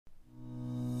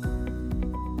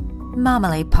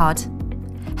Marmalade Pod,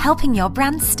 helping your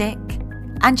brand stick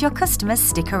and your customers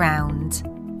stick around.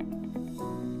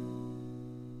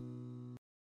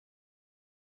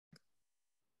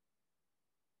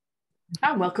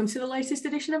 And welcome to the latest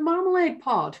edition of Marmalade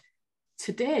Pod.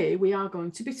 Today we are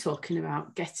going to be talking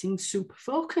about getting super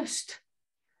focused.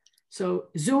 So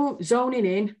zoning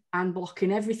in and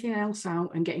blocking everything else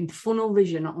out and getting tunnel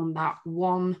vision on that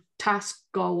one task,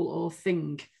 goal or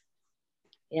thing.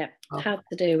 Yeah, hard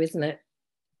to do, isn't it?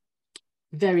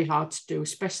 Very hard to do,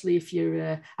 especially if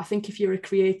you're, I think if you're a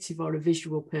creative or a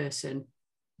visual person,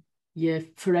 you're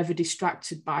forever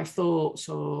distracted by thoughts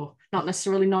or not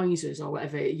necessarily noises or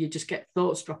whatever. You just get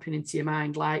thoughts dropping into your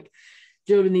mind. Like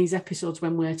during these episodes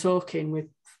when we're talking, we're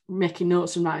making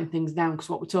notes and writing things down because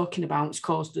what we're talking about has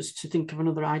caused us to think of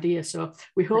another idea. So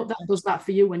we hope that does that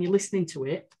for you when you're listening to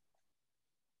it.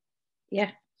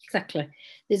 Yeah, exactly.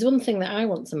 There's one thing that I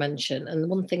want to mention, and the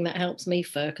one thing that helps me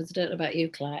because I don't know about you,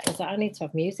 Claire, is that I need to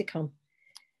have music on.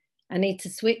 I need to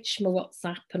switch my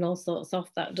WhatsApp and all sorts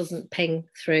off. That doesn't ping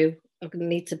through. I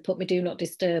need to put my do not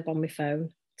disturb on my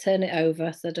phone, turn it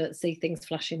over so I don't see things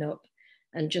flashing up,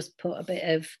 and just put a bit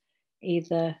of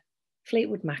either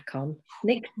Fleetwood Mac on,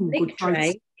 Nick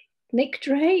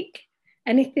Drake,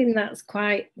 anything that's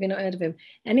quite, have you not heard of him?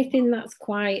 Anything that's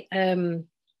quite,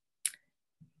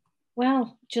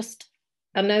 just,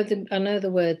 I know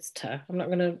the words to. I'm not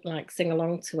going to like sing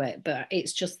along to it, but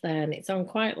it's just there and it's on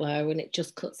quite low and it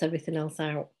just cuts everything else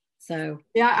out. So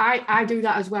yeah, I do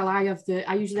that as well. I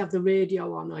usually have the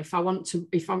radio on. If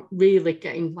I'm really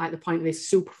getting like the point of this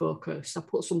super focus, I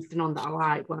put something on that I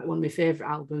like one of my favourite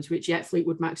albums, which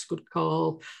Fleetwood Mac's Good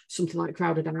Call, something like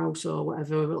Crowded House or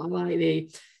whatever. I like the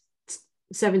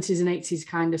 70s and 80s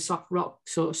kind of soft rock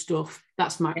sort of stuff.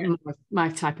 That's my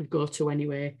type of go-to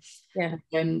anyway. Yeah.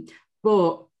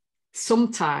 But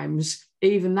sometimes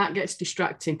even that gets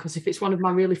distracting because if it's one of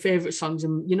my really favourite songs,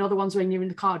 and you know the ones when you're in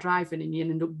the car driving and you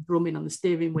end up brumming on the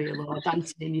steering wheel or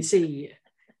dancing in your seat,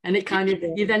 and it kind of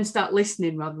you then start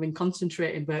listening rather than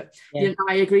concentrating. But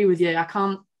I agree with you. I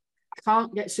can't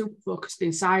get super focused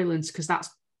in silence because that's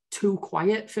too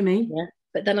quiet for me. Yeah.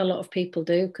 But then a lot of people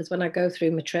do, because when I go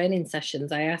through my training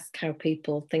sessions, I ask how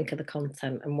people think of the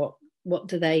content and what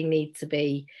do they need to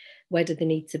be, where do they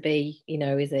need to be,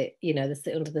 is it, they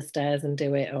sit under the stairs and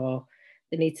do it, or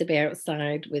they need to be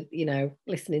outside with,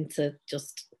 listening to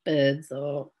just birds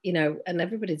or, and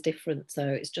everybody's different. So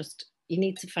it's just, you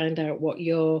need to find out what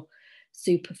your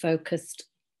super focused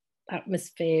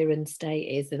atmosphere and state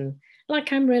is. And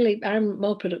like, I'm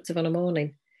more productive on a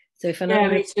morning. So if I know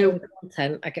I do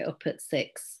content, I get up at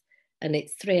 6 and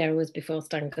it's 3 hours before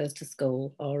Stan goes to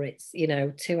school, or it's,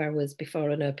 2 hours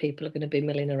before I know people are going to be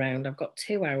milling around. I've got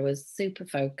 2 hours, super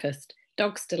focused,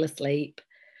 dog's still asleep,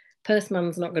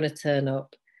 postman's not going to turn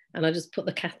up, and I just put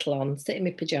the kettle on, sit in my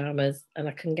pajamas, and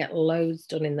I can get loads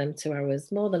done in them 2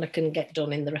 hours, more than I can get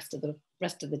done in the rest of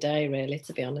the day, really,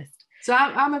 to be honest. So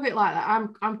I'm a bit like that.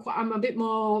 I'm a bit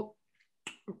more.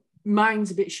 Mine's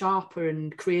a bit sharper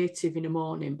and creative in the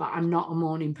morning, but I'm not a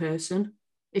morning person.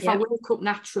 If I wake up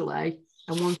naturally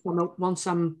and once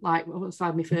I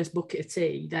have my first bucket of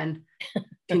tea, then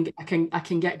I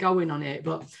can get going on it.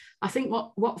 But I think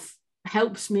what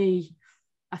helps me,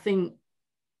 I think,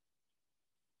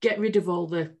 get rid of all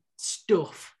the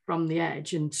stuff from the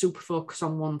edge and super focus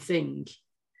on one thing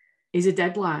is a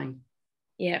deadline.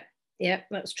 Yeah,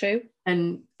 that's true.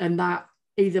 And that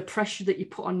either pressure that you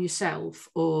put on yourself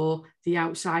or the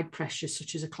outside pressure,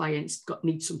 such as a client's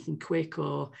needs something quick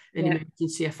or an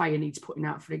emergency, a fire needs putting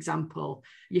out, for example,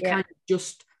 kind of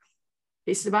just,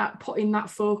 it's about putting that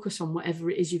focus on whatever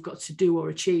it is you've got to do or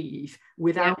achieve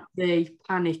without the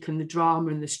panic and the drama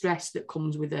and the stress that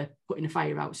comes with putting a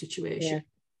fire out situation.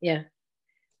 Yeah.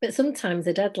 But sometimes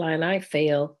a deadline, I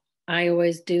feel, I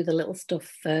always do the little stuff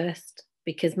first.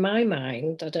 Because my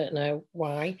mind, I don't know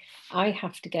why, I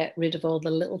have to get rid of all the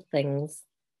little things.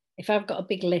 If I've got a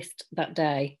big list that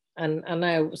day, and I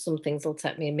know some things will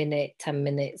take me a minute, 10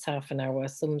 minutes, half an hour,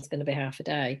 some's going to be half a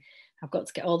day, I've got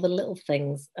to get all the little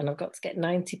things and I've got to get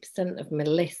 90% of my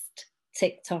list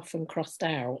ticked off and crossed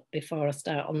out before I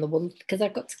start on the one, because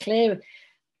I've got to clear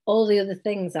all the other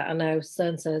things that I know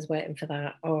so-and-so is waiting for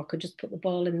that, or I could just put the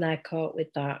ball in their court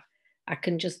with that. I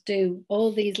can just do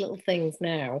all these little things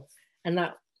now. And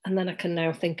then I can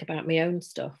now think about my own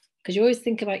stuff, because you always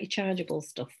think about your chargeable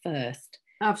stuff first.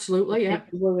 Absolutely, yeah.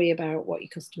 You worry about what your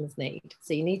customers need.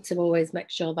 So you need to always make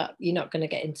sure that you're not going to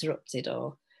get interrupted.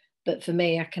 But for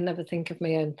me, I can never think of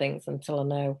my own things until I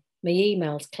know my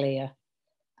email's clear.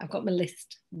 I've got my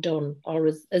list done, or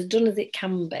as done as it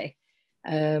can be.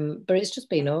 But it's just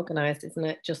being organised, isn't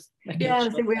it? Just making Yeah, sure.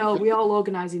 I think we all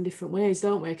organise in different ways,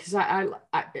 don't we? Because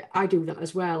I do that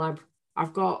as well.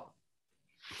 I've got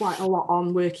quite a lot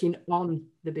on working on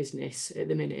the business at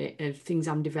the minute, and things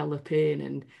I'm developing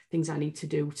and things I need to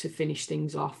do to finish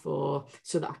things off, or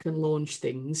so that I can launch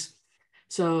things.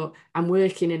 So I'm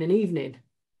working in an evening.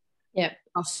 Yeah.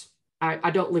 Because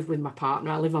I don't live with my partner.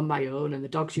 I live on my own, and the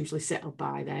dog's usually settled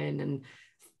by then. And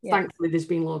thankfully, there's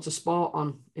been loads of sport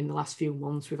on in the last few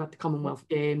months. We've had the Commonwealth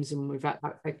Games, and we've had,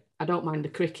 I don't mind the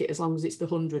cricket as long as it's the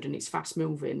 100 and it's fast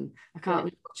moving. I can't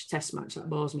really watch a test match, that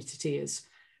bores me to tears.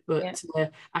 But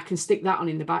I can stick that on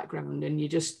in the background, and you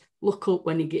just look up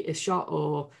when you get a shot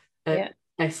or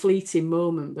a fleeting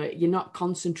moment, but you're not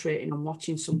concentrating on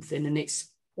watching something. And it's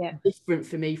different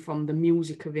for me from the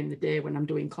music of in the day when I'm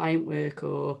doing client work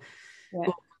or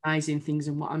organising things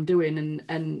and what I'm doing.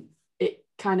 And it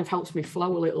kind of helps me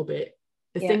flow a little bit.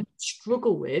 The thing I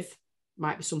struggle with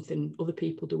might be something other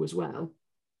people do as well.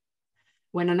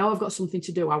 When I know I've got something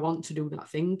to do, I want to do that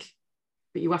thing.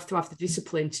 But you have to have the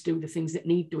discipline to do the things that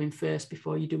need doing first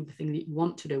before you do the thing that you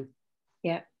want to do.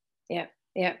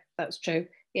 Yeah, that's true.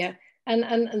 Yeah. And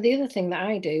the other thing that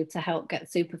I do to help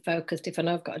get super focused, if I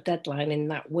know I've got a deadline in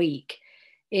that week,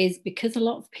 is because a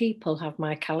lot of people have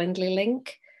my Calendly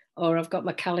link, or I've got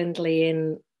my Calendly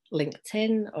in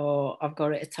LinkedIn, or I've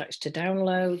got it attached to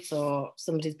downloads, or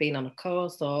somebody's been on a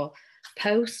course or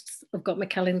posts. I've got my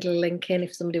Calendly link in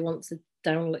if somebody wants to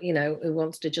download, who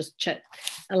wants to just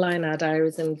align our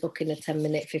diaries and book in a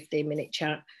 10-minute, 15-minute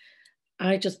chat.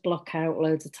 I just block out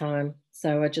loads of time.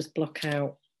 So I just block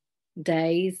out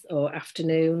days or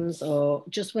afternoons, or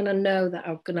just when I know that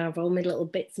I'm going to have all my little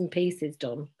bits and pieces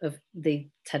done of the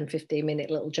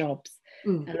 10-15-minute little jobs.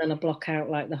 And then I block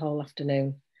out like the whole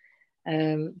afternoon.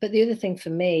 But the other thing for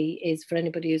me is, for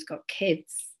anybody who's got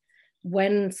kids,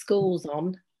 when school's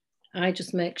on, I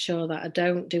just make sure that I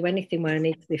don't do anything where I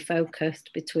need to be focused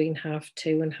between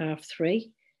 2:30 and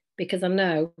 3:30, because I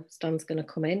know Stan's going to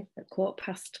come in at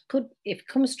 3:15. If he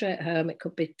comes straight home, it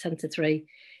could be 10 to 3.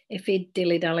 If he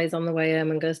dilly-dallies on the way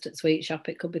home and goes to the sweet shop,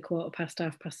 it could be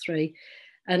 3:15, 3:30.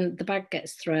 And the bag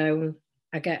gets thrown,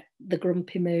 I get the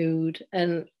grumpy mood,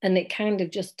 and it kind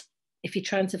of just, if you're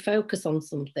trying to focus on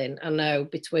something, I know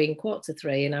between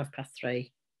 3:15 and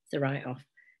 3:30, it's a write-off,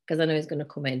 because I know he's going to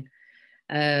come in.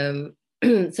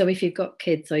 So if you've got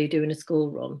kids or you're doing a school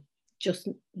run,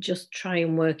 just try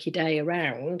and work your day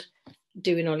around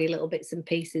doing all your little bits and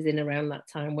pieces in around that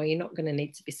time where you're not going to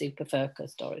need to be super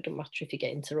focused, or it doesn't matter if you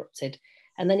get interrupted.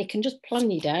 And then you can just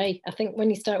plan your day. I think when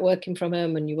you start working from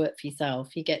home and you work for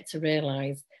yourself, you get to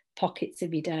realise pockets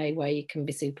of your day where you can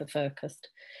be super focused.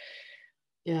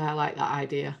 Yeah, I like that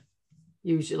idea.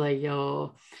 Usually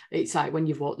it's like when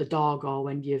you've walked the dog, or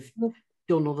when you've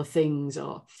done other things,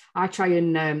 or I try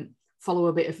and follow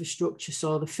a bit of a structure.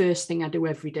 So the first thing I do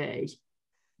every day,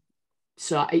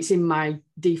 so it's in my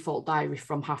default diary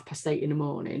from 8:30 in the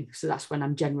morning. So that's when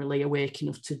I'm generally awake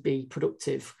enough to be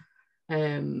productive.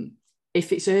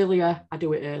 If it's earlier, I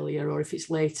do it earlier, or if it's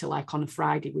later, like on a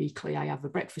Friday weekly, I have a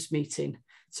breakfast meeting.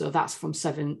 So that's from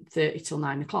 7:30 till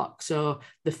 9 o'clock. So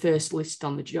the first list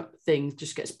on the thing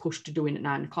just gets pushed to doing at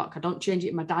 9 o'clock. I don't change it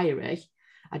in my diary.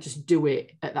 I just do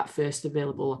it at that first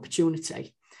available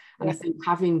opportunity. And I think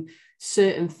having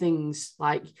certain things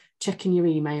like checking your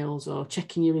emails or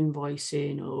checking your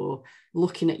invoicing or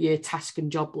looking at your task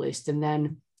and job list and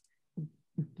then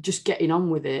just getting on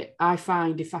with it. I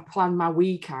find if I plan my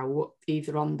week out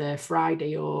either on the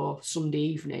Friday or Sunday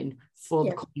evening for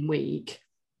the coming week,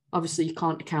 obviously you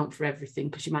can't account for everything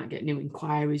because you might get new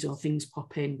inquiries or things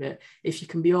pop in. But if you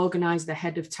can be organised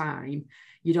ahead of time,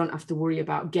 you don't have to worry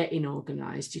about getting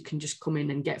organised. You can just come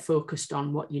in and get focused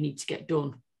on what you need to get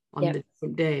done on the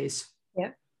different days.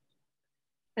 Yeah.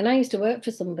 And I used to work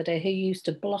for somebody who used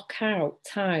to block out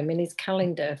time in his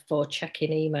calendar for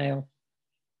checking email.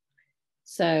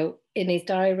 So in his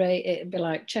diary, it'd be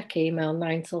like check email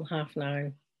 9 till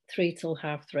 9:30, 3 till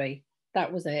 3:30.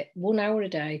 That was it. 1 hour a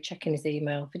day checking his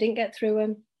email. If he didn't get through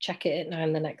him, check it at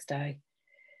 9 the next day.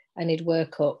 And he'd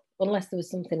work up, unless there was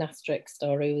something asterisked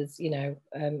or he was,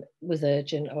 was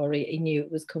urgent, or he knew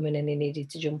it was coming and he needed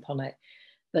to jump on it.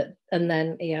 And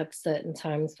then he had certain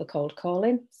times for cold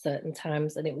calling, certain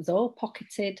times, and it was all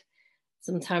pocketed,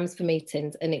 sometimes for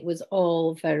meetings, and it was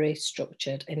all very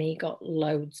structured, and he got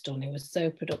loads done. He was so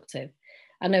productive.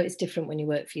 I know it's different when you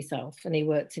work for yourself, and he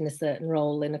worked in a certain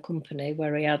role in a company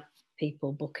where he had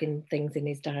people booking things in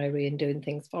his diary and doing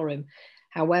things for him.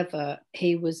 However,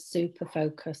 he was super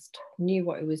focused, knew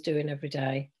what he was doing every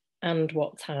day and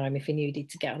what time. If he needed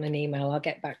to get on an email, I'll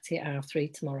get back to you at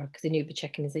 3:30 tomorrow, because he knew he'd be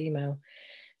checking his email.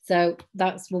 So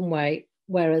that's one way.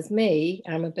 Whereas me,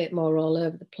 I'm a bit more all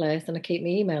over the place and I keep my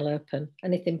email open.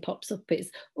 Anything pops up, it's,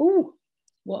 oh,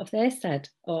 what have they said?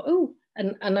 Or, oh,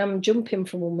 and I'm jumping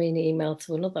from one email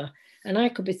to another. And I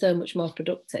could be so much more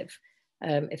productive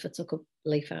if I took a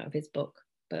leaf out of his book.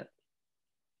 But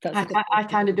I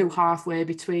kind of do halfway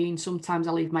between. Sometimes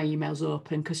I leave my emails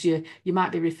open because you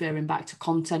might be referring back to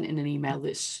content in an email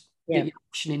that you're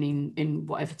optioning in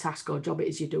whatever task or job it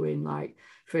is you're doing. Like,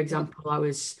 for example, I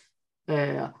was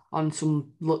on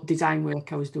some design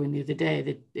work I was doing the other day.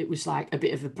 That it was like a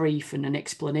bit of a brief and an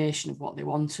explanation of what they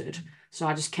wanted. So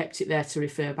I just kept it there to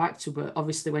refer back to. But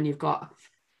obviously when you've got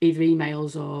either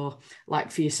emails or,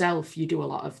 like for yourself, you do a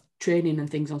lot of training and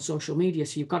things on social media.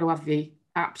 So you've got to have the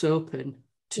apps open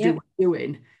to do what you're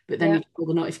doing, but then you've got all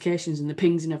the notifications and the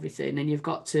pings and everything, and you've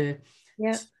got to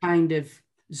kind of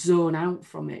zone out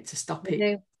from it to stop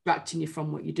it distracting you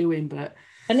from what you're doing.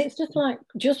 And it's just like,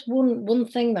 just one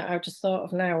thing that I've just thought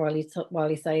of now while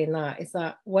you're saying that is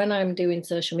that when I'm doing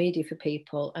social media for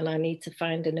people and I need to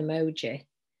find an emoji,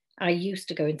 I used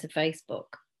to go into Facebook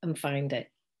and find it,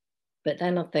 but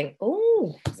then I think,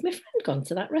 oh, has my friend gone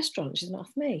to that restaurant? She's not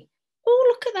asked me.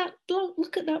 Oh,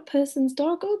 look at that person's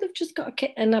dog. Oh, they've just got a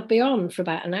kid. And I'd be on for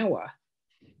about an hour.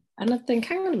 And I'd think,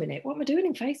 hang on a minute, what am I doing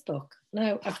in Facebook?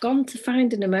 No, I've gone to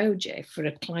find an emoji for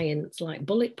a client's like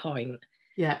bullet point.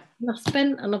 Yeah.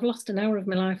 And I've lost an hour of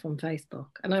my life on Facebook.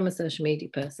 And I'm a social media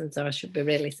person, so I should be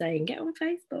really saying, get on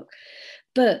Facebook.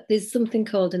 But there's something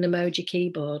called an emoji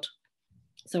keyboard.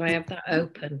 So I have that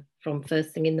open from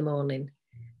first thing in the morning.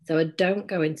 So I don't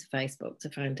go into Facebook to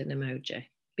find an emoji.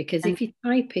 Because if you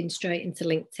type in straight into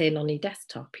LinkedIn on your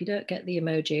desktop, you don't get the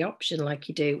emoji option like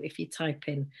you do if you type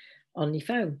in on your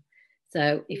phone.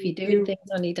 So if you're doing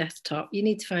things on your desktop, you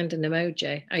need to find an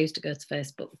emoji. I used to go to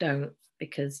Facebook, don't,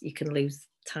 because you can lose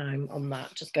time on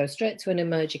that. Just go straight to an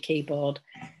emoji keyboard,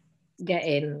 get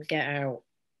in, get out.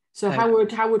 So how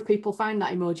would people find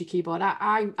that emoji keyboard?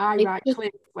 I right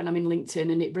click when I'm in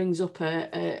LinkedIn and it brings up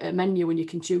a menu and you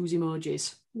can choose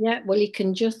emojis. Yeah, well, you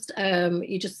can just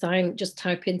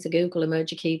type into Google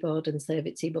emoji keyboard and save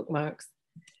it to your bookmarks.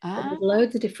 There's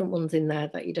loads of different ones in there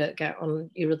that you don't get on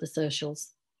your other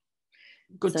socials.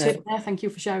 Good tip there. Thank you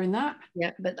for sharing that.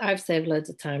 Yeah, but I've saved loads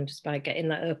of time just by getting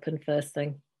that open first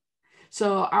thing.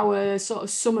 So our sort of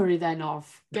summary then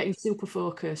of getting super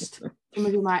focused. Some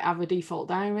of you might have a default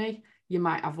diary. You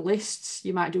might have lists.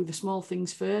 You might do the small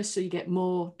things first so you get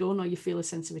more done, or you feel a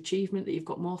sense of achievement that you've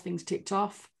got more things ticked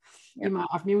off. Yep. You might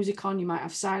have music on, you might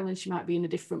have silence, you might be in a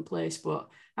different place. But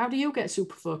how do you get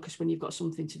super focused when you've got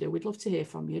something to do? We'd love to hear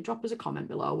from you. Drop us a comment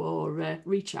below or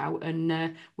reach out,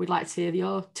 and we'd like to hear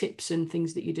your tips and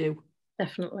things that you do.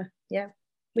 Definitely. Yeah.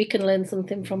 We can learn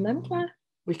something from them, Claire.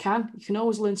 We can. You can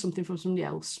always learn something from somebody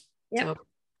else. Yep. So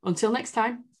until next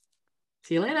time,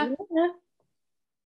 see you later.